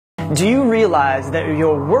Do you realize that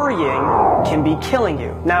your worrying can be killing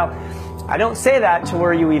you? Now, I don't say that to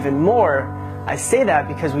worry you even more. I say that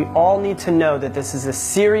because we all need to know that this is a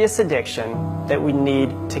serious addiction that we need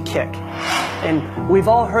to kick. And we've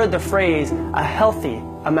all heard the phrase, a healthy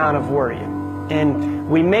amount of worry. And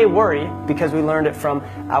we may worry because we learned it from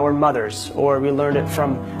our mothers or we learned it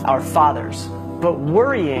from our fathers. But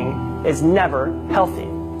worrying is never healthy.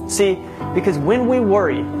 See, because when we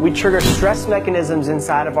worry, we trigger stress mechanisms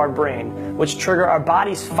inside of our brain, which trigger our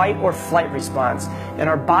body's fight or flight response. And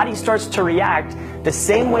our body starts to react the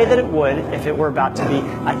same way that it would if it were about to be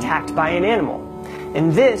attacked by an animal.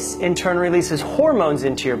 And this, in turn, releases hormones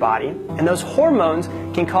into your body. And those hormones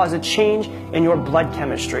can cause a change in your blood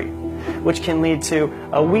chemistry, which can lead to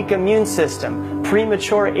a weak immune system,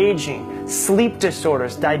 premature aging, sleep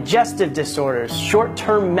disorders, digestive disorders,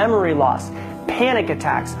 short-term memory loss, panic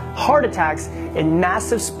attacks, heart attacks, and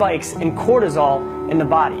massive spikes in cortisol in the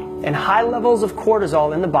body. And high levels of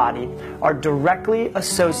cortisol in the body are directly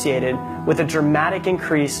associated with a dramatic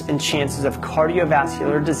increase in chances of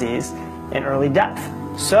cardiovascular disease and early death.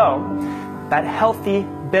 So, that healthy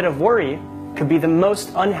bit of worry could be the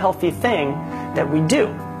most unhealthy thing that we do.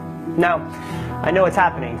 Now, I know it's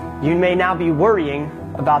happening. You may now be worrying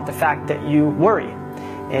about the fact that you worry.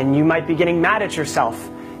 And you might be getting mad at yourself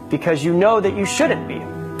because you know that you shouldn't be.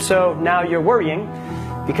 So now you're worrying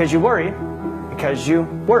because you worry because you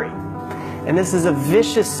worry. And this is a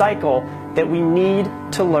vicious cycle that we need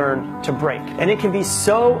to learn to break. And it can be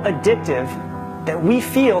so addictive that we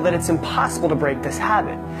feel that it's impossible to break this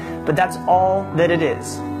habit. But that's all that it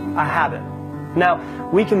is, a habit. Now,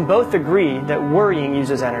 we can both agree that worrying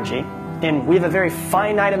uses energy, and we have a very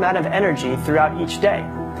finite amount of energy throughout each day.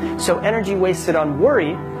 So energy wasted on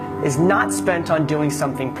worry is not spent on doing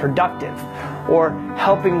something productive, or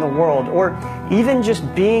helping the world, or even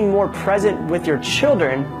just being more present with your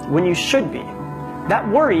children when you should be. That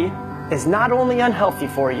worry is not only unhealthy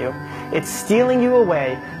for you, it's stealing you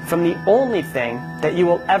away from the only thing that you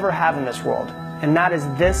will ever have in this world, and that is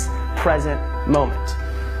this present moment.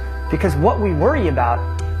 Because what we worry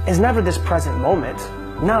about is never this present moment.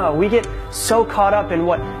 No, we get so caught up in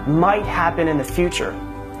what might happen in the future.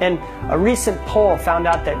 And a recent poll found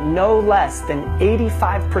out that no less than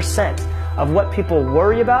 85% of what people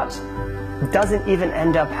worry about doesn't even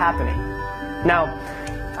end up happening. Now,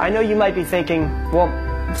 I know you might be thinking, well,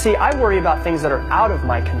 see, I worry about things that are out of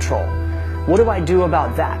my control. What do I do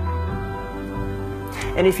about that?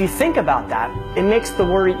 And if you think about that, it makes the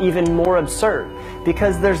worry even more absurd,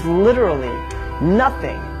 because there's literally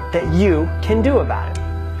nothing that you can do about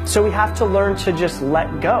it. So we have to learn to just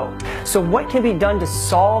let go. So what can be done to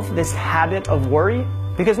solve this habit of worry?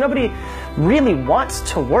 Because nobody really wants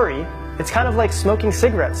to worry. It's kind of like smoking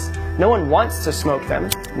cigarettes. No one wants to smoke them.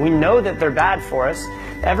 We know that they're bad for us.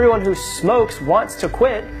 Everyone who smokes wants to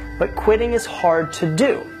quit, but quitting is hard to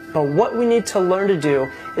do. But what we need to learn to do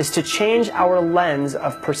is to change our lens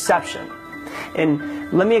of perception.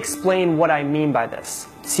 And let me explain what I mean by this.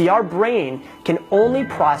 See, our brain can only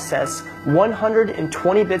process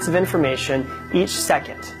 120 bits of information each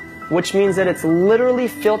second, which means that it's literally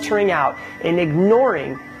filtering out and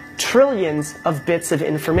ignoring trillions of bits of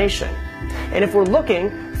information. And if we're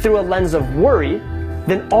looking through a lens of worry,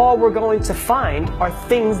 then all we're going to find are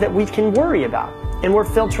things that we can worry about. And we're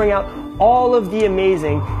filtering out all of the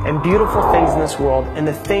amazing and beautiful things in this world and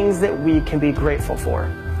the things that we can be grateful for.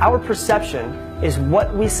 Our perception is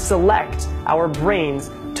what we select our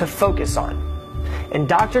brains to focus on. And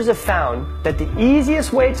doctors have found that the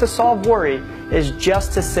easiest way to solve worry is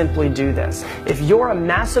just to simply do this. If you're a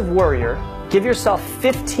massive worrier, give yourself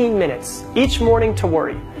 15 minutes each morning to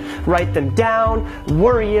worry. Write them down,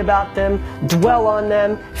 worry about them, dwell on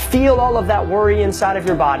them, feel all of that worry inside of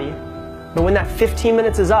your body. But when that 15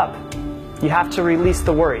 minutes is up, you have to release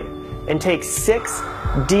the worry and take 6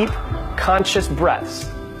 deep, conscious breaths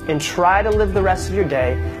and try to live the rest of your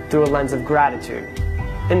day through a lens of gratitude.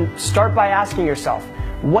 And start by asking yourself,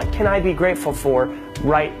 what can I be grateful for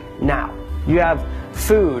right now? You have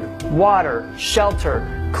food, water,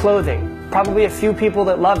 shelter, clothing, probably a few people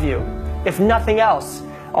that love you. If nothing else,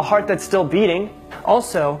 a heart that's still beating.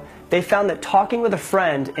 Also, they found that talking with a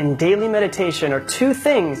friend and daily meditation are 2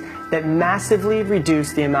 things that massively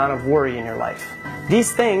reduce the amount of worry in your life.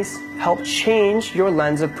 These things help change your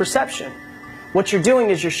lens of perception. What you're doing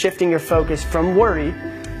is you're shifting your focus from worry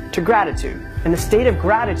to gratitude. And the state of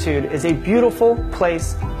gratitude is a beautiful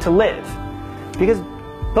place to live. Because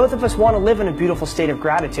both of us want to live in a beautiful state of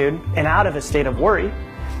gratitude and out of a state of worry.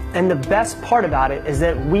 And the best part about it is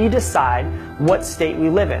that we decide what state we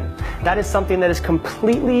live in. That is something that is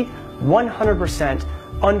completely 100%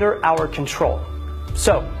 under our control.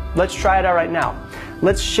 So, Let's try it out right now.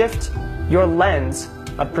 Let's shift your lens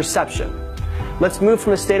of perception. Let's move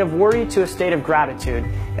from a state of worry to a state of gratitude.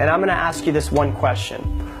 And I'm going to ask you this one question.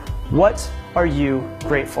 What are you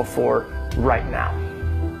grateful for right now?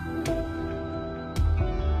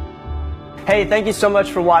 Hey, thank you so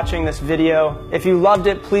much for watching this video. If you loved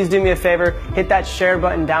it, please do me a favor, hit that share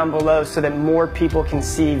button down below so that more people can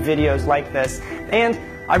see videos like this. And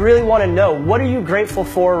I really want to know, what are you grateful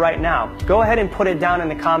for right now? Go ahead and put it down in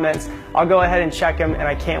the comments. I'll go ahead and check them, and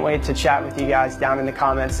I can't wait to chat with you guys down in the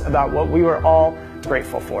comments about what we were all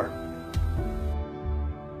grateful for.